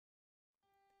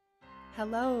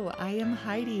Hello, I am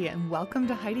Heidi, and welcome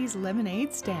to Heidi's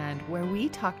Lemonade Stand, where we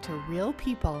talk to real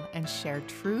people and share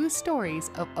true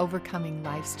stories of overcoming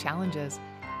life's challenges.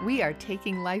 We are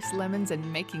taking life's lemons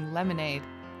and making lemonade.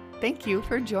 Thank you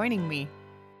for joining me.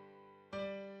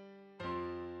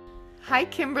 Hi,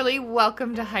 Kimberly.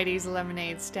 Welcome to Heidi's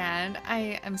Lemonade Stand.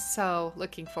 I am so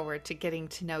looking forward to getting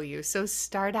to know you. So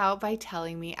start out by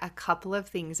telling me a couple of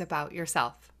things about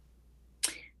yourself.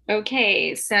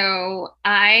 Okay, so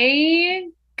I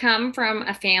come from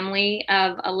a family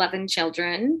of 11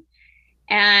 children,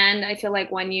 and I feel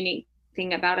like one unique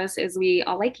thing about us is we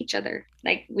all like each other.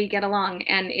 Like we get along,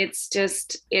 and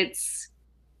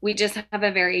we just have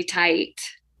a very tight,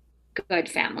 good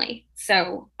family.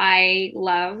 So I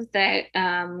love that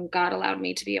God allowed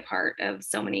me to be a part of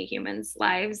so many humans'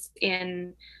 lives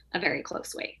in a very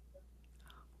close way.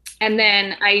 And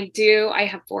then I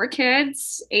have four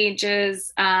kids,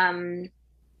 ages 10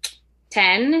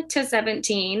 to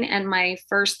 17, and my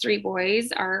first three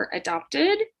boys are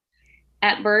adopted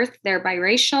at birth. They're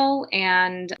biracial,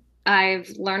 and I've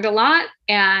learned a lot,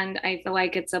 and I feel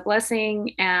like it's a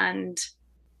blessing. And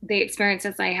the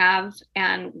experiences I have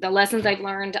and the lessons I've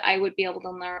learned, I would be able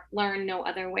to learn no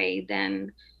other way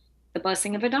than the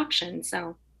blessing of adoption.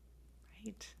 So,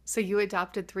 Right. So you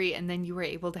adopted three and then you were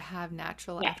able to have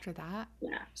natural yeah, after that?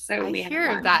 yeah. So I we have hear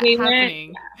of one. that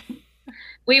happening.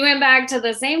 We went back to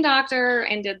the same doctor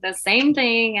and did the same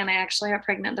thing, and I actually got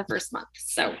pregnant the first month.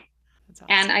 So, That's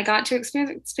and awesome. I got to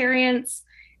experience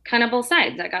kind of both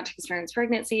sides. I got to experience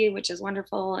pregnancy, which is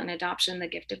wonderful, and adoption, the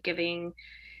gift of giving,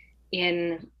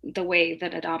 in the way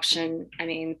that adoption, I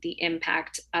mean, the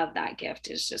impact of that gift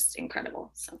is just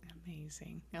incredible. So,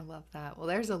 Amazing. I love that. Well,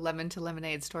 there's a lemon to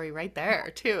lemonade story right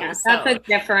there, too. yeah, that's So a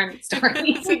different story.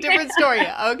 it's a different story.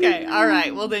 Okay. All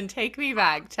right. Well, then take me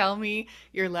back. Tell me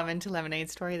your lemon to lemonade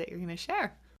story that you're going to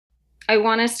share. I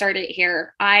want to start it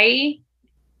here. I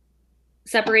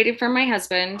separated from my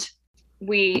husband.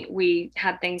 We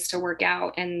had things to work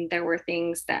out, and there were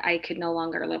things that I could no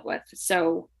longer live with.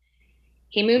 So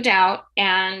he moved out,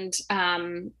 and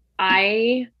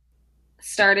I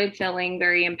started feeling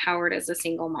very empowered as a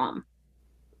single mom,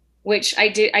 which I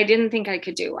didn't think I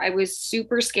could do. I was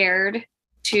super scared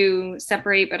to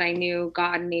separate, but I knew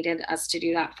God needed us to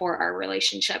do that for our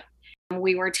relationship.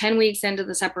 We were 10 weeks into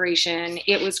the separation.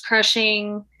 It was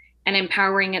crushing and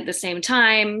empowering at the same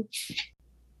time.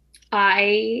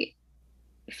 I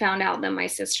found out that my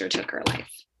sister took her life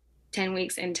 10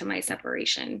 weeks into my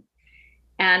separation.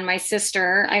 And my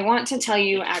sister, I want to tell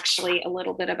you actually a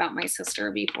little bit about my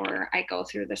sister before I go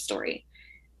through the story.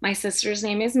 My sister's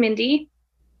name is Mindy,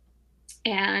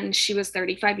 and she was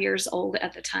 35 years old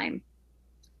at the time.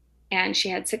 And she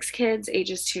had six kids,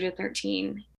 ages 2 to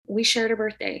 13. We shared a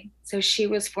birthday. So she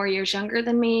was 4 years younger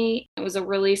than me. It was a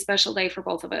really special day for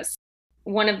both of us.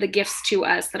 One of the gifts to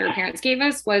us that our parents gave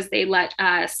us was they let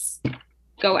us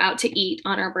go out to eat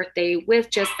on our birthday with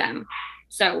just them.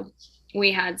 So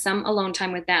we had some alone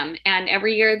time with them. And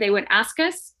every year they would ask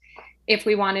us if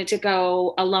we wanted to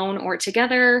go alone or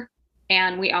together.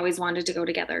 And we always wanted to go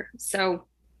together. So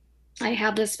I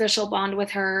have this special bond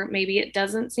with her. Maybe it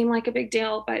doesn't seem like a big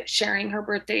deal, but sharing her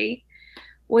birthday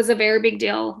was a very big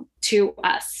deal to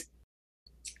us.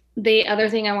 The other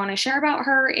thing I want to share about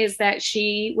her is that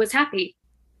she was happy.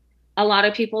 A lot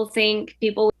of people think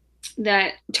people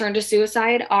that turn to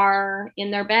suicide are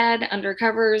in their bed, under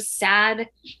covers, sad,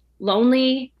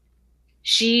 lonely.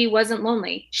 She wasn't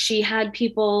lonely. She had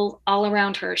people all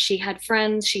around her. She had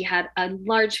friends. She had a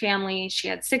large family. She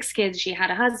had six kids. She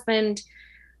had a husband.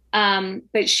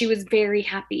 But she was very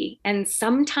happy. And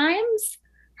sometimes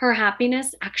her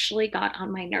happiness actually got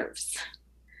on my nerves.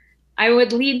 I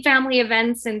would lead family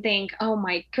events and think, oh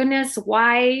my goodness,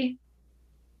 why?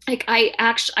 Like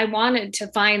I wanted to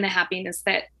find the happiness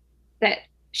that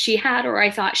she had, or I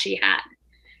thought she had.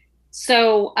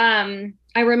 So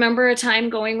I remember a time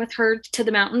going with her to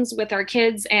the mountains with our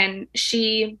kids, and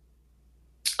she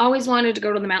always wanted to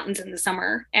go to the mountains in the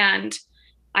summer. And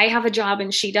I have a job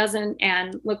and she doesn't.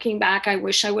 And looking back, I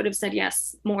wish I would have said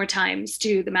yes more times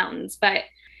to the mountains.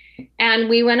 And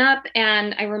we went up,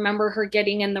 and I remember her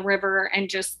getting in the river and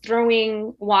just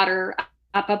throwing water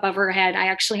up above her head. I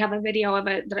actually have a video of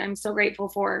it that I'm so grateful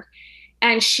for.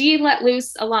 And she let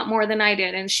loose a lot more than I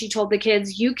did. And she told the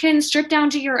kids, you can strip down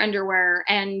to your underwear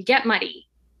and get muddy.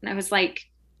 And I was like,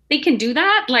 they can do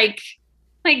that? Like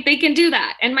they can do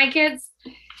that. And my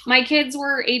kids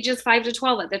were ages 5 to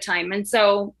 12 at the time. And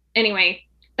so anyway,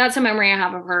 that's a memory I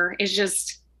have of her, is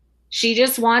just, she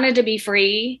just wanted to be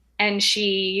free, and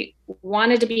she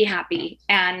wanted to be happy.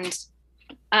 And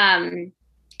um,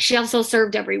 she also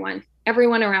served everyone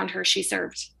around her. She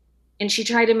served. And she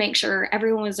tried to make sure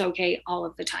everyone was okay all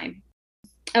of the time.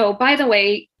 Oh, by the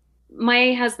way,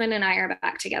 my husband and I are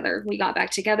back together. We got back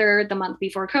together the month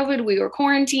before COVID. We were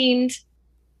quarantined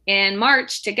in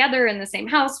March together in the same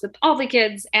house with all the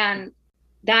kids. And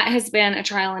that has been a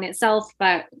trial in itself,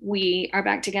 but we are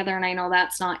back together. And I know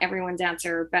that's not everyone's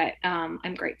answer, but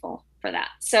I'm grateful for that.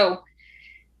 So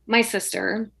my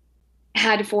sister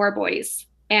had 4 boys,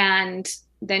 and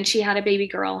then she had a baby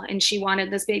girl, and she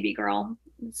wanted this baby girl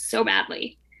so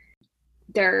badly.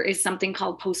 There is something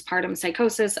called postpartum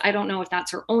psychosis. I don't know if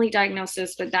that's her only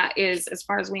diagnosis, but that is, as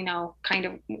far as we know, kind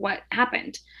of what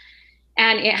happened.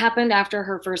 And it happened after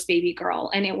her first baby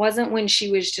girl. And it wasn't when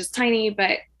she was just tiny,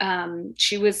 but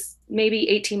she was maybe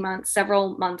 18 months,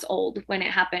 several months old when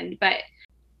it happened. But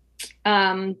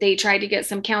they tried to get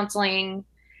some counseling.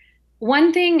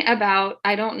 One thing about,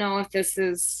 I don't know if this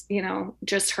is,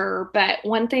 just her, but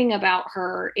one thing about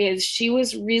her is she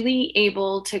was really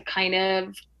able to kind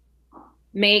of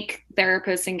make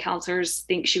therapists and counselors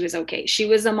think she was okay. She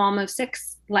was a mom of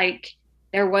 6, like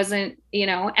there wasn't,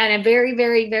 and a very,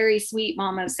 very, very sweet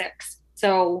mom of 6.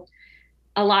 So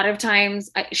a lot of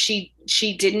times she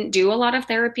didn't do a lot of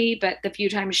therapy, but the few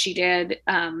times she did,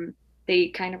 they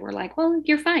kind of were like, well,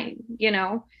 you're fine.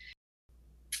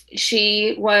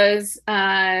 She was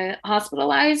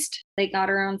hospitalized. They got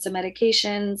her on some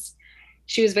medications.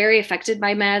 She was very affected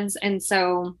by meds. And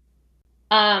so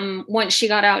once she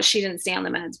got out, she didn't stay on the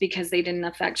meds because they didn't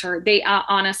affect her. They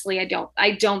honestly, I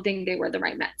don't think they were the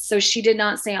right meds. So she did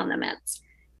not stay on the meds.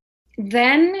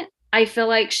 Then I feel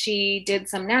like she did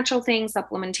some natural things,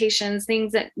 supplementations,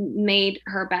 things that made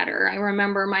her better. I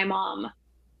remember my mom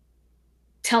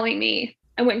telling me,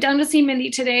 I went down to see Mindy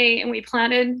today and we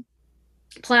planted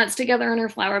plants together in her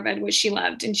flower bed, which she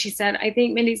loved. And she said, I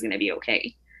think Mindy's going to be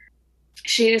okay.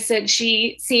 She just said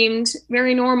she seemed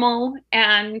very normal,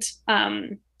 and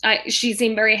she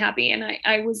seemed very happy. And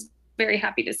I was very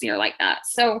happy to see her like that.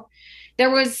 So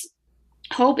there was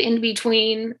hope in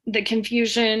between the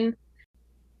confusion.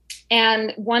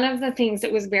 And one of the things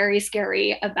that was very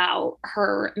scary about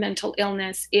her mental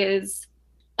illness is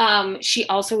she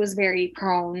also was very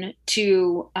prone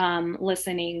to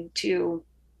listening to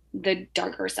the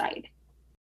darker side.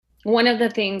 One of the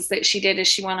things that she did is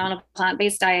she went on a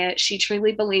plant-based diet. She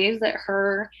truly believes that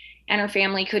her and her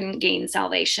family couldn't gain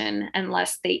salvation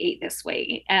unless they ate this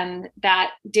way. And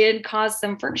that did cause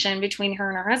some friction between her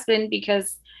and her husband,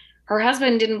 because her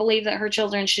husband didn't believe that her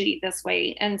children should eat this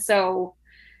way. And so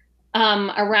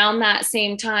around that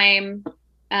same time,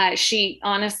 she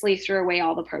honestly threw away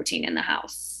all the protein in the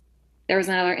house. There was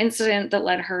another incident that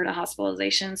led her to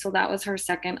hospitalization. So that was her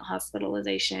second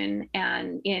hospitalization.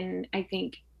 And in, I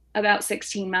think, about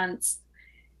 16 months,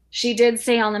 she did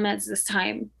stay on the meds this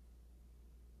time.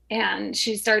 And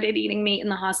she started eating meat in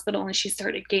the hospital and she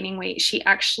started gaining weight. She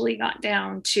actually got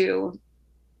down to,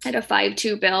 at a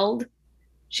 5'2" build,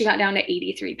 she got down to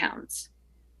 83 pounds.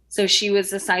 So she was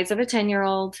the size of a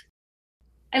 10-year-old.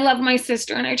 I love my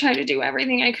sister and I try to do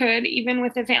everything I could, even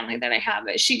with the family that I have.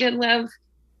 But she did live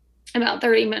about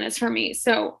 30 minutes from me.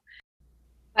 So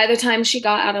by the time she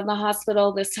got out of the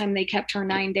hospital, this time they kept her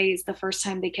 9 days. The first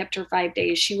time they kept her 5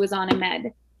 days. She was on a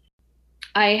med.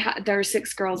 There are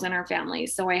 6 girls in our family.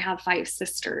 So I have 5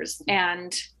 sisters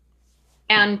and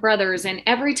brothers. And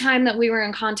every time that we were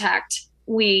in contact,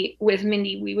 with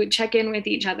Mindy, we would check in with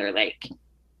each other. Like,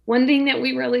 one thing that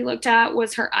we really looked at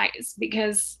was her eyes,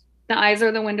 because the eyes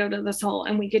are the window to the soul.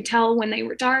 And we could tell when they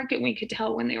were dark and we could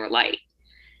tell when they were light.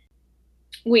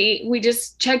 We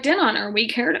just checked in on her. We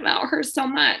cared about her so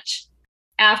much.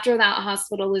 After that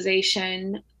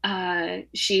hospitalization,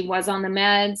 she was on the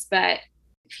meds, but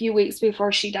a few weeks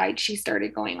before she died, she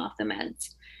started going off the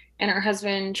meds. And her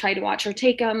husband tried to watch her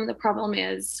take them. The problem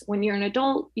is, when you're an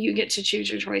adult, you get to choose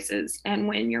your choices. And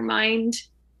when your mind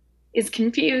is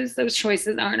confused, those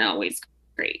choices aren't always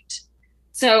great.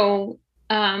 So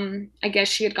I guess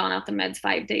she had gone off the meds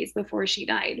 5 days before she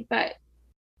died. But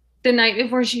the night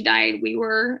before she died, we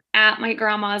were at my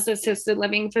grandma's assisted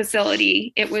living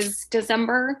facility. It was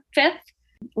December 5th.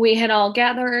 We had all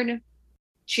gathered.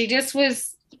 She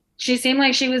seemed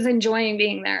like she was enjoying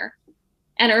being there.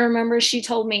 And I remember she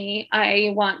told me,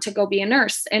 I want to go be a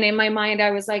nurse. And in my mind,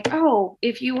 I was like, oh,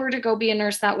 if you were to go be a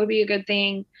nurse, that would be a good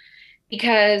thing,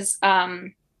 because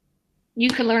you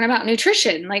could learn about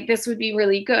nutrition. Like, this would be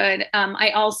really good.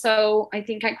 I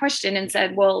think I questioned and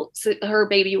said, well, so her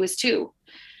baby was 2,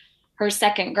 her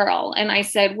second girl. And I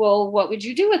said, well, what would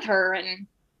you do with her? And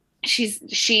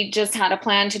she just had a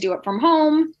plan to do it from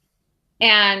home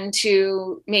and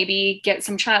to maybe get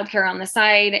some childcare on the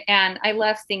side. And I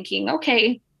left thinking,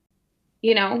 okay,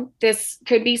 this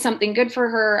could be something good for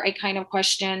her. I kind of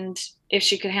questioned if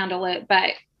she could handle it,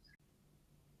 but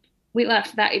we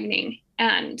left that evening.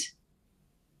 And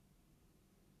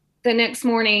the next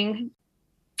morning,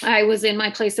 I was in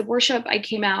my place of worship. I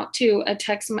came out to a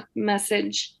text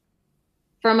message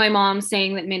from my mom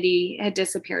saying that Mindy had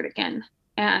disappeared again.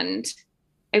 And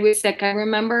I was sick. I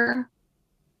remember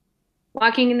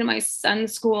walking into my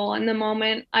son's school, and the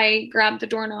moment I grabbed the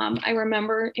doorknob, I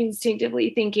remember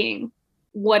instinctively thinking,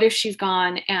 what if she's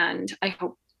gone? And I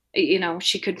hope,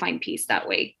 she could find peace that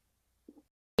way.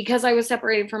 Because I was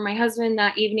separated from my husband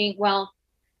that evening, well,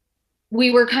 we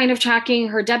were kind of tracking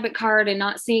her debit card and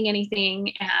not seeing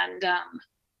anything. And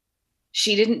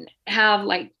she didn't have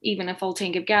like even a full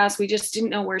tank of gas. We just didn't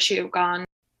know where she had gone.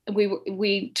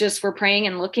 We just were praying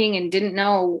and looking and didn't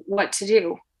know what to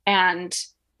do. And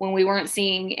when we weren't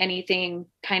seeing anything,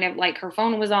 kind of like her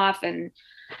phone was off and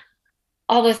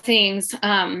all the things,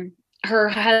 her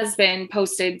husband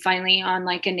posted finally on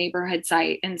like a neighborhood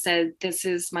site and said, "This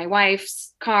is my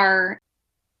wife's car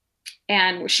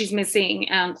and she's missing.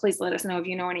 Please let us know if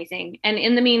you know anything." And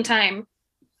in the meantime,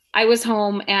 I was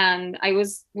home and I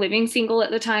was living single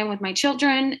at the time with my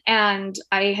children. And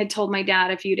I had told my dad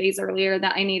a few days earlier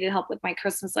that I needed help with my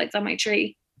Christmas lights on my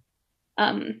tree.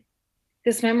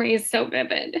 This memory is so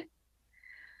vivid.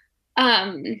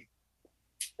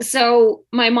 So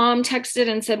my mom texted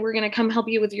and said, "We're going to come help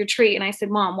you with your tree." And I said,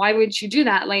 "Mom, why would you do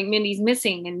that? Like, Mindy's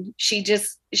missing." And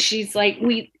she's like,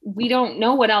 we don't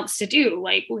know what else to do.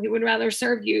 Like, we would rather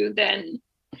serve you than.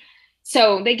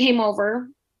 So they came over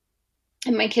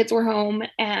and my kids were home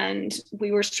and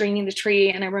we were stringing the tree.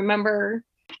 And I remember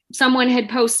someone had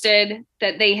posted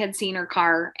that they had seen her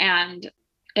car, and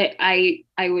I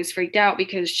was freaked out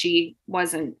because she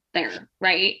wasn't there.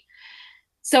 Right.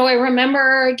 So I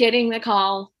remember getting the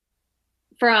call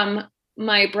from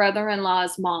my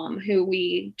brother-in-law's mom, who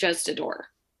we just adore,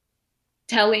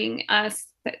 telling us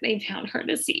that they found her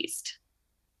deceased.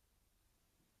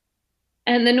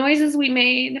 And the noises we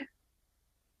made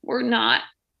were not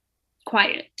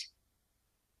quiet.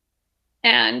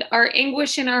 And our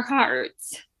anguish in our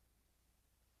hearts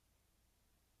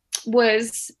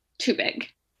was too big.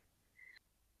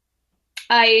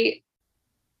 I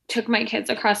took my kids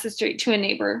across the street to a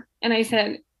neighbor and I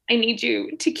said, "I need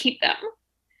you to keep them."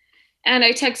 And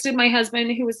I texted my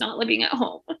husband, who was not living at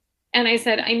home, and I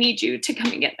said, "I need you to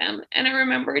come and get them." And I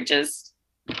remember just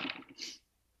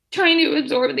trying to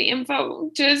absorb the info,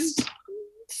 just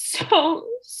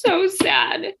so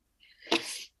sad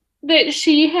that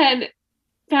she had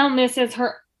found this as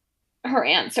her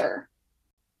answer.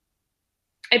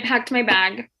 I packed my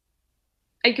bag.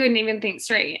 I couldn't even think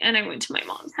straight. And I went to my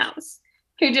mom's house,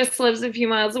 who just lives a few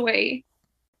miles away.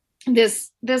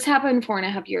 This happened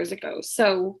 4.5 years ago.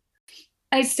 So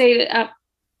I stayed up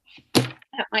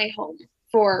at my home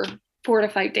for 4 to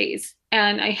 5 days,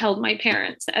 and I held my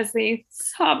parents as they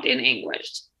sobbed in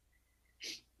anguish,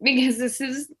 because this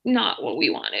is not what we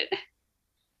wanted.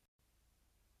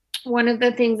 One of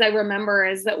the things I remember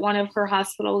is that one of her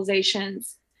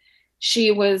hospitalizations,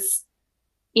 she was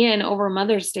in over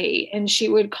Mother's Day, and she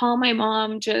would call my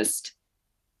mom just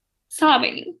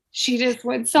sobbing. She just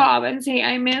would sob and say,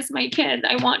 "I miss my kids.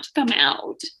 I want to come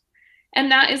out." And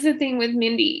that is the thing with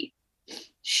Mindy.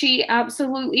 She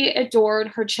absolutely adored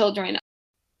her children,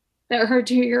 that her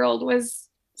 2-year-old was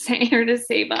sent here to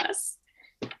save us,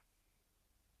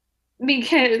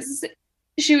 because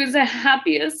she was the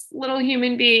happiest little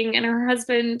human being. And her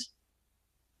husband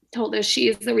told us, "She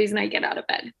is the reason I get out of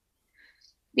bed."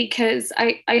 Because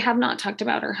I have not talked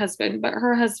about her husband, but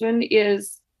her husband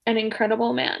is an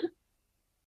incredible man.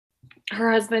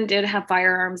 Her husband did have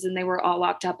firearms and they were all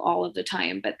locked up all of the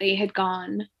time, but they had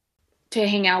gone to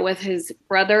hang out with his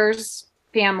brother's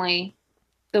family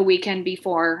the weekend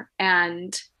before,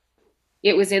 and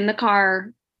it was in the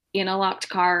car, in a locked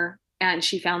car, and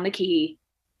she found the key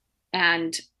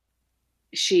and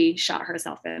she shot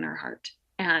herself in her heart.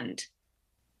 And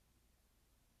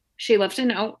she left a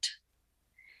note,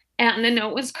 and the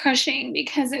note was crushing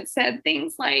because it said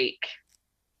things like,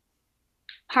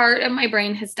 "Part of my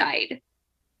brain has died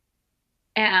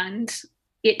and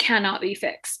it cannot be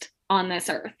fixed on this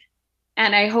earth.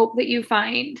 And I hope that you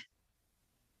find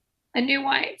a new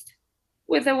wife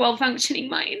with a well-functioning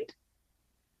mind."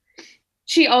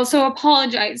 She also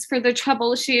apologized for the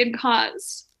trouble she had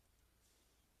caused.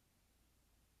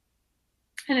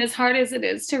 And as hard as it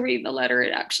is to read the letter,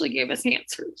 it actually gave us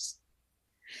answers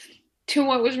to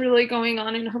what was really going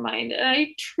on in her mind. And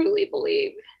I truly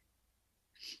believe,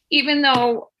 even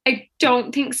though I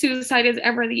don't think suicide is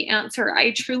ever the answer,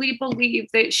 I truly believe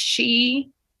that she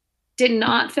did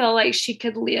not feel like she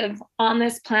could live on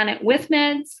this planet with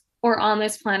meds or on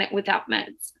this planet without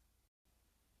meds.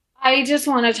 I just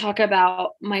want to talk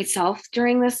about myself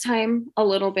during this time a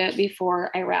little bit before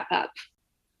I wrap up.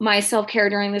 My self-care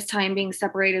during this time, being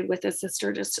separated with a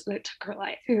sister just that took her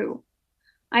life, who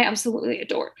I absolutely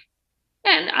adored.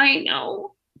 And I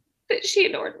know that she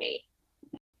adored me.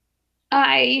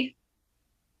 I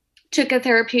took a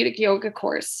therapeutic yoga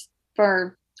course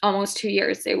for almost 2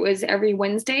 years. It was every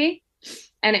Wednesday,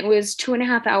 and it was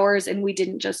 2.5 hours, and we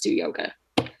didn't just do yoga.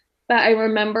 But I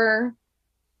remember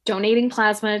donating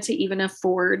plasma to even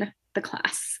afford the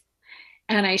class.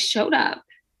 And I showed up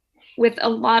with a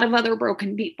lot of other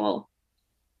broken people.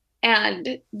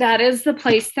 And that is the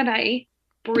place that I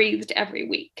breathed every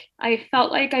week. I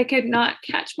felt like I could not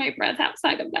catch my breath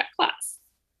outside of that class.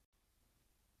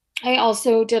 I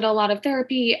also did a lot of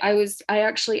therapy. I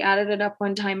actually added it up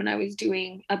one time, and I was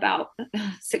doing about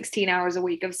 16 hours a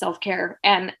week of self-care.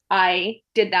 And I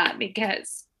did that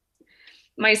because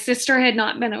my sister had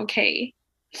not been okay.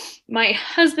 My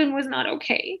husband was not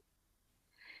okay.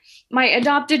 My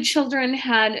adopted children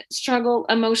had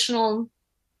emotional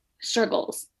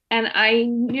struggles, and I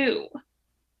knew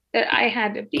that I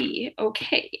had to be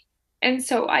okay. And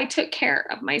so I took care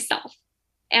of myself,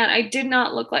 and I did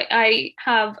not look like I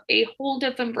have a whole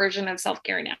different version of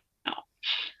self-care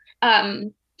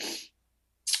now.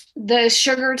 The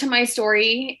sugar to my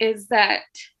story is that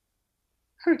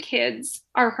her kids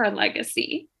are her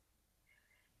legacy,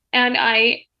 and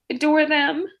I adore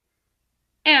them,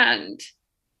 and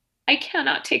I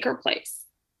cannot take her place,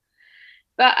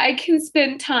 but I can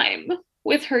spend time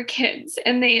with her kids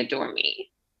and they adore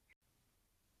me.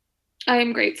 I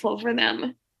am grateful for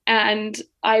them. And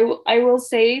I will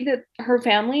say that her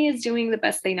family is doing the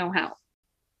best they know how.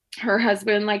 Her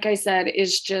husband, like I said,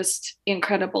 is just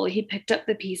incredible. He picked up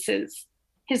the pieces.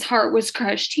 His heart was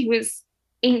crushed. He was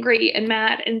angry and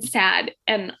mad and sad,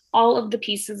 and all of the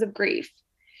pieces of grief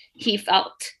he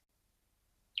felt.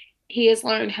 He has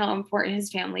learned how important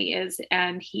his family is,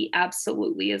 and he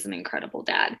absolutely is an incredible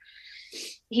dad.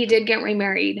 He did get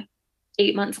remarried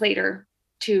 8 months later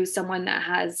to someone that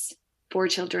has 4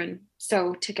 children.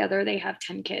 So together they have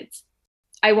 10 kids.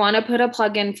 I want to put a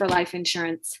plug in for life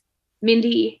insurance.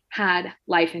 Mindy had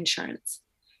life insurance.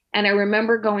 And I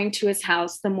remember going to his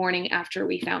house the morning after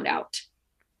we found out.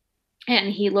 And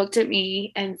he looked at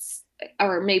me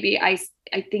or maybe I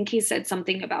think he said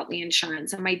something about the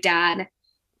insurance. And my dad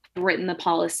written the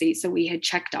policy, so we had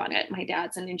checked on it. My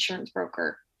dad's an insurance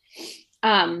broker.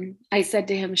 I said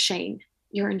to him, Shane,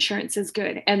 your insurance is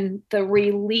good. And the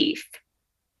relief,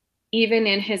 even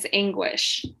in his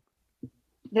anguish,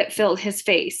 that filled his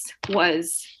face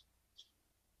was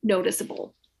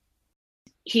noticeable.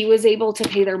 He was able to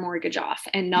pay their mortgage off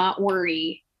and not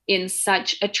worry in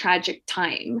such a tragic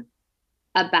time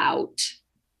about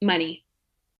money.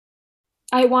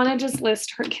 I want to just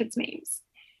list her kids' names.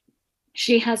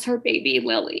 She has her baby,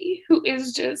 Lily, who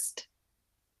is just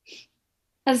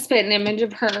a spitting image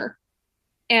of her.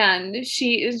 And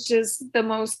she is just the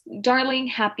most darling,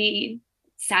 happy,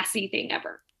 sassy thing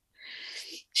ever.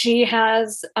 She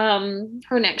has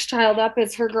her next child up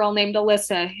is her girl named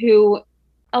Alyssa,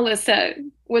 Alyssa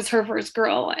was her first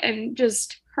girl and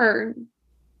just her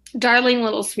darling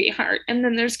little sweetheart. And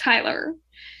then there's Kyler,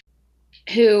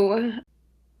 who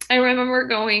I remember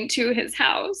going to his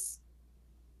house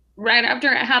right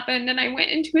after it happened, and I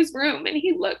went into his room and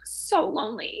he looked so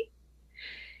lonely.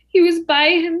 He was by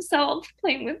himself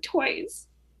playing with toys.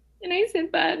 And I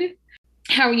said, Bud,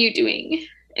 how are you doing?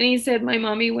 And he said, my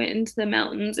mommy went into the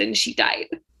mountains and she died.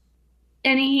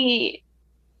 And he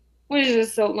was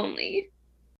just so lonely.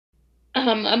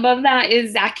 Above that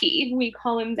is Zachy. We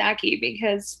call him Zachy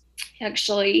because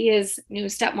actually his new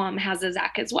stepmom has a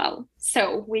Zach as well.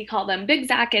 So we call them Big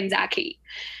Zach and Zachy.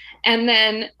 And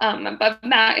then above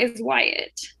that is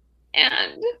Wyatt.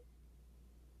 And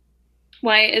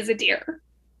Wyatt is a deer.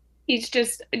 He's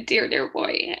just a dear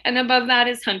boy. And above that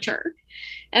is Hunter.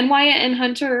 And Wyatt and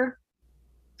Hunter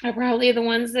are probably the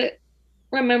ones that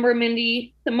remember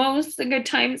Mindy the most, the good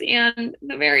times and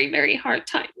the very, very hard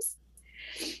times.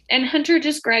 And Hunter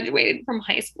just graduated from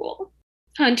high school.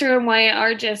 Hunter and Wyatt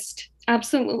are just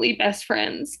absolutely best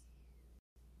friends.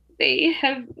 They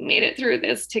have made it through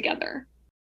this together.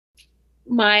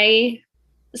 My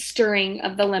stirring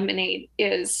of the lemonade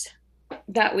is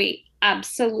that we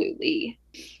absolutely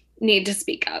need to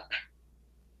speak up.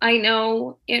 I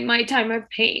know in my time of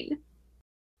pain,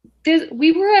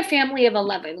 we were a family of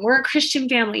 11. We're a Christian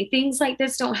family. Things like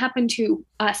this don't happen to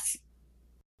us.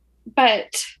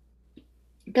 But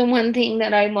the one thing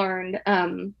that I learned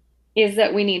is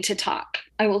that we need to talk.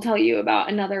 I will tell you about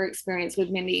another experience with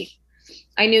Mindy.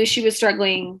 I knew she was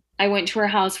struggling. I went to her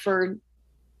house for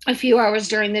a few hours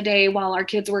during the day while our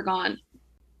kids were gone.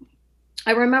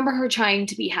 I remember her trying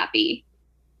to be happy,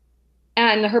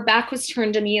 and her back was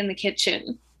turned to me in the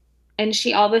kitchen. And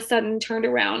she all of a sudden turned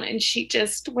around and she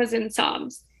just was in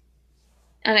sobs.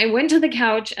 And I went to the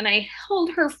couch and I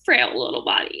held her frail little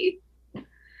body.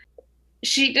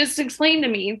 She just explained to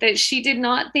me that she did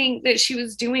not think that she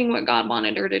was doing what God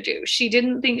wanted her to do. She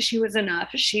didn't think she was enough.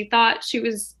 She thought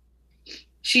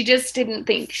she just didn't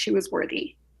think she was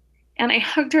worthy. And I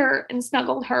hugged her and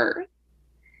snuggled her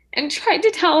and tried to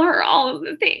tell her all of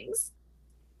the things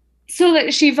so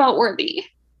that she felt worthy.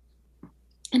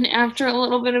 And after a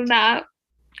little bit of that,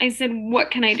 I said,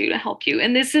 what can I do to help you?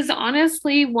 And this is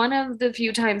honestly one of the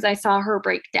few times I saw her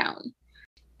break down.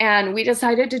 And we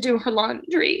decided to do her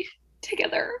laundry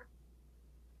together.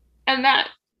 And that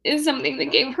is something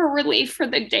that gave her relief for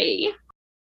the day.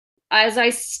 As I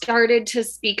started to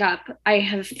speak up, I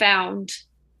have found,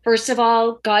 first of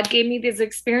all, God gave me these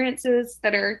experiences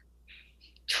that are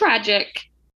tragic.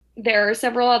 There are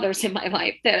several others in my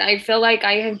life that I feel like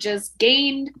I have just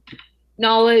gained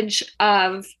knowledge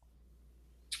of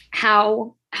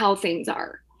how things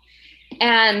are.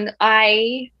 And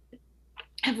I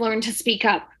have learned to speak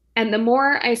up. And the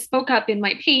more I spoke up in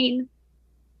my pain,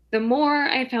 the more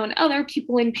I found other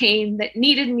people in pain that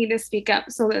needed me to speak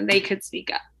up so that they could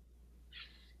speak up.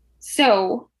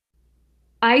 So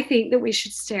I think that we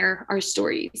should share our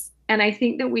stories. And I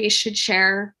think that we should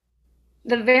share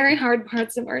the very hard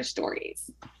parts of our stories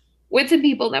with the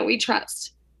people that we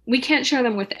trust. We can't share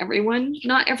them with everyone.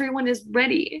 Not everyone is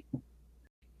ready.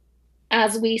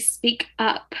 As we speak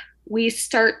up, we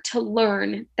start to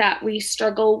learn that we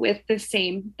struggle with the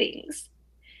same things.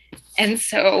 And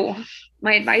so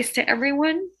my advice to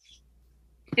everyone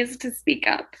is to speak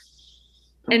up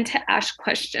and to ask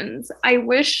questions. I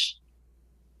wish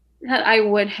that I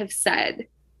would have said,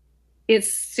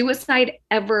 is suicide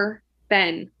ever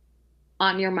been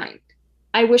on your mind?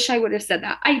 I wish I would have said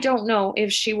that. I don't know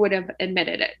if she would have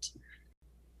admitted it.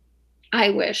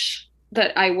 I wish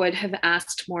that I would have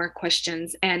asked more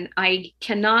questions, and I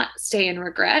cannot stay in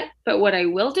regret, but what I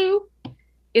will do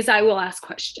is I will ask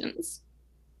questions.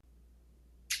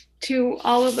 To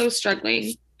all of those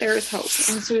struggling, there is hope,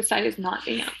 and suicide is not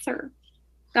the answer.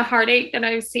 The heartache that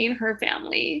I've seen her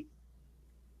family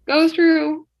go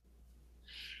through,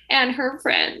 and her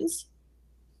friends,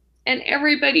 and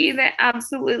everybody that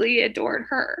absolutely adored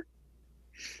her,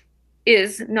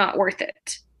 is not worth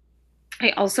it.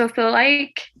 I also feel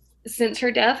like since her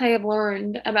death, I have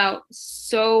learned about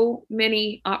so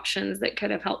many options that could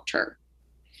have helped her.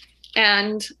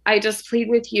 And I just plead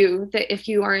with you that if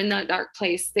you are in that dark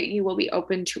place, that you will be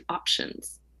open to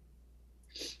options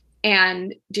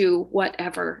and do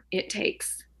whatever it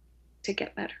takes to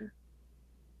get better.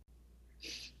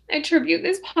 I attribute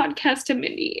this podcast to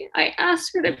Mindy. I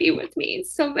asked her to be with me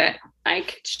so that I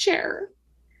could share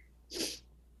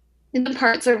in the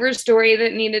parts of her story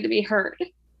that needed to be heard.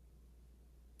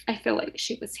 I feel like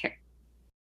she was here.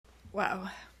 Wow.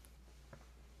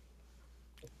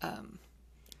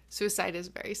 Suicide is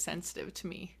very sensitive to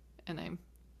me, and I'm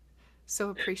so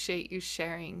appreciate you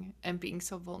sharing and being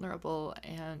so vulnerable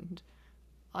and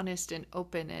honest and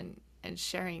open and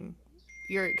sharing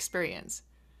your experience.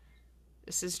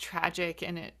 This is tragic,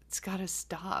 and it's got to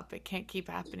stop. It can't keep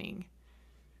happening.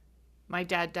 My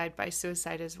dad died by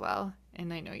suicide as well,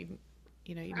 and I know you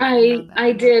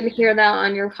I did hear that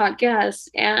on your podcast,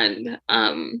 and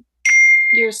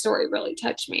your story really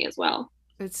touched me as well.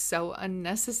 It's so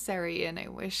unnecessary, and I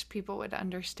wish people would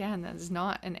understand that is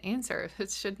not an answer. It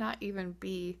should not even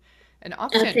be an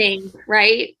option. A thing,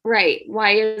 right?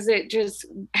 Why is it just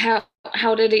how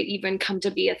did it even come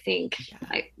to be a thing?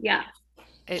 Yeah.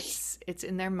 It's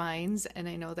in their minds, and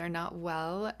I know they're not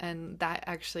well, and that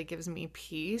actually gives me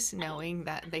peace knowing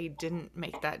that they didn't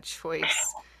make that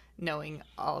choice, knowing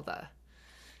all the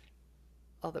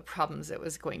problems it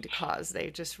was going to cause. They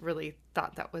just really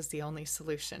thought that was the only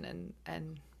solution,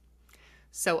 and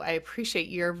so I appreciate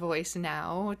your voice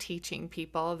now, teaching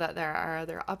people that there are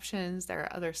other options, there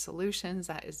are other solutions.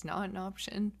 That is not an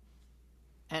option.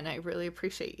 And I really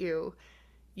appreciate you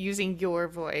using your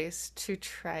voice to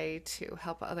try to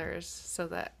help others so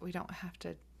that we don't have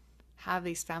to have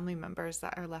these family members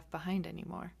that are left behind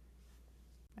anymore.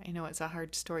 I know it's a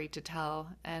hard story to tell,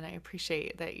 and I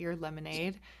appreciate that your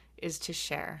lemonade is to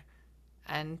share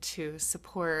and to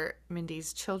support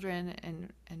Mindy's children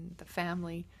and the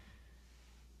family,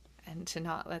 and to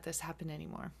not let this happen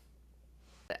anymore.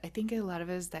 I think a lot of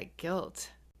it is that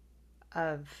guilt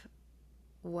of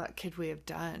what could we have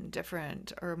done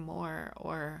different or more,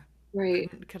 or Right.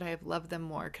 Could I have loved them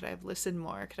more? Could I have listened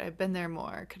more? Could I have been there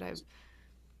more?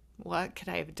 What could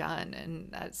I have done?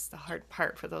 And that's the hard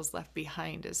part for those left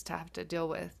behind, is to have to deal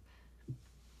with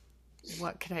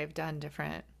what could I have done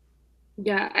different?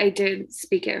 Yeah, I did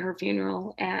speak at her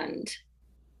funeral, and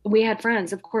we had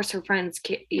friends. Of course, her friends,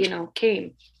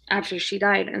 came after she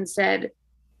died and said,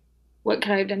 "What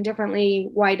could I have done differently?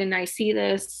 Why didn't I see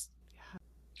this?"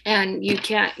 And you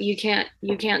can't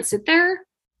sit there,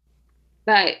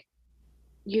 but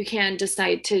you can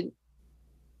decide to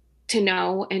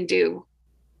know and do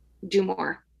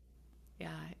more.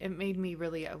 Yeah, it made me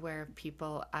really aware of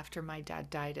people after my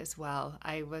dad died as well.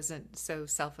 I wasn't so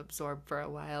self absorbed for a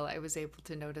while. I was able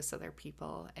to notice other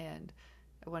people, and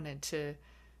I wanted to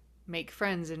make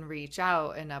friends and reach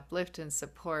out and uplift and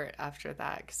support after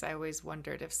that, because I always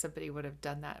wondered if somebody would have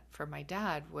done that for my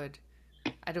dad,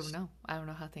 I don't know. I don't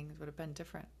know how things would have been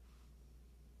different.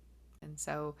 And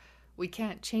so we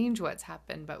can't change what's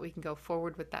happened, but we can go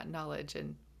forward with that knowledge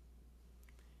and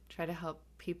try to help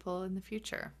people in the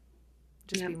future.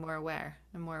 Just be more aware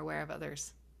and more aware of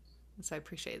others. And so I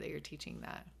appreciate that you're teaching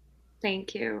that.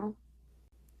 Thank you.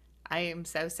 I am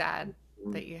so sad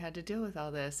that you had to deal with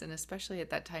all this, and especially at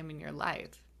that time in your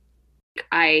life.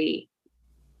 I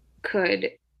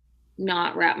could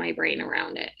not wrap my brain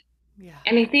around it. Yeah.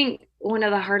 And I think one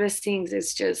of the hardest things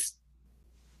is just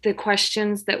the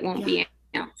questions that won't be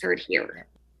answered here.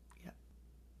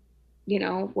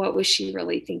 Yeah. What was she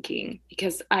really thinking?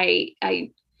 Because I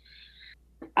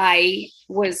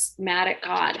was mad at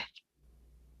God,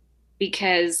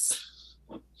 because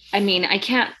I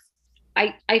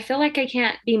feel like I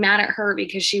can't be mad at her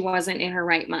because she wasn't in her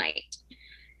right mind.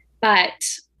 But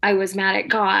I was mad at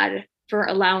God for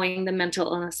allowing the mental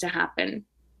illness to happen.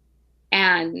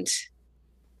 And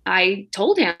I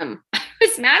told him, I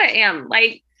was mad at him.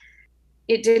 Like,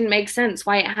 it didn't make sense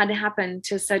why it had to happen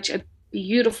to such a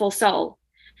beautiful soul.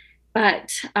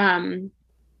 But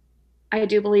I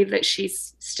do believe that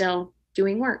she's still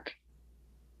doing work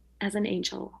as an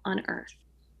angel on earth.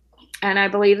 And I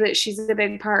believe that she's a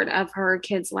big part of her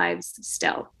kids' lives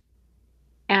still.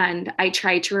 And I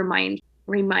try to remind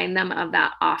them of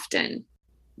that often.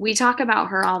 We talk about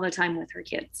her all the time with her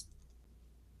kids.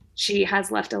 She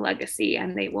has left a legacy,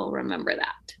 and they will remember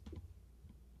that.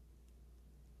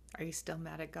 Are you still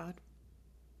mad at God?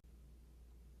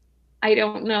 I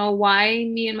don't know why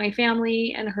me and my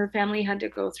family and her family had to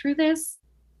go through this,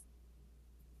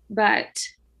 but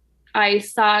I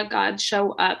saw God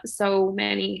show up so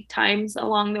many times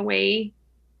along the way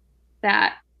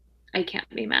that I can't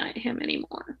be mad at him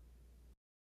anymore.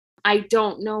 I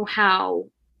don't know how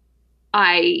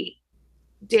I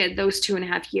did those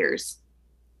 2.5 years,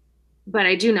 but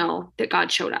I do know that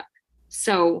God showed up.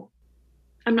 So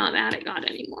I'm not mad at God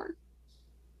anymore.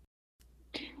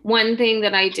 One thing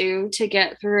that I do to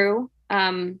get through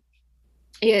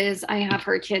is I have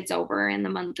her kids over in the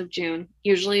month of June,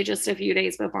 usually just a few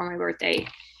days before my birthday.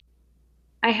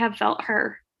 I have felt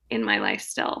her in my life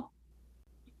still,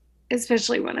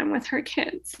 especially when I'm with her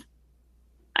kids.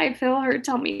 I feel her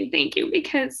tell me thank you,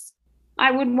 because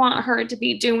I would want her to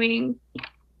be doing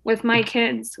with my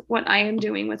kids what I am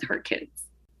doing with her kids.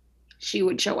 She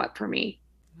would show up for me.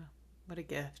 What a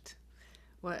gift.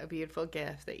 What a beautiful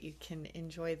gift that you can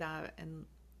enjoy that and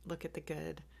look at the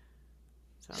good.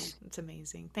 So it's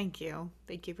amazing. Thank you.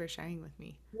 Thank you for sharing with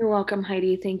me. You're welcome,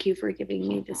 Heidi. Thank you for giving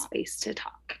me the space to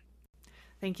talk.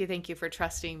 Thank you. Thank you for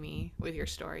trusting me with your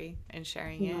story and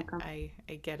sharing it. I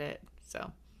get it.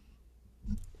 So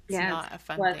it's not a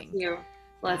fun thing. Bless you.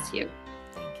 Bless you.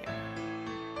 Thank you.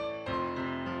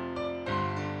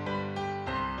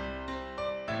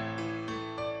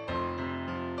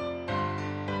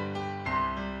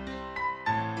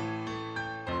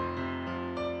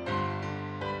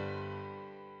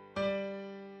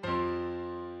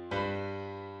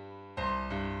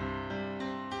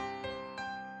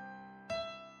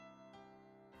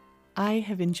 I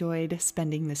have enjoyed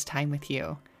spending this time with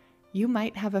you. You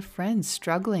might have a friend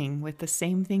struggling with the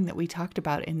same thing that we talked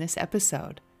about in this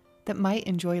episode that might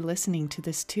enjoy listening to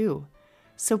this too.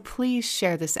 So please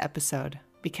share this episode,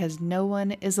 because no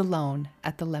one is alone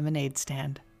at the lemonade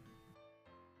stand.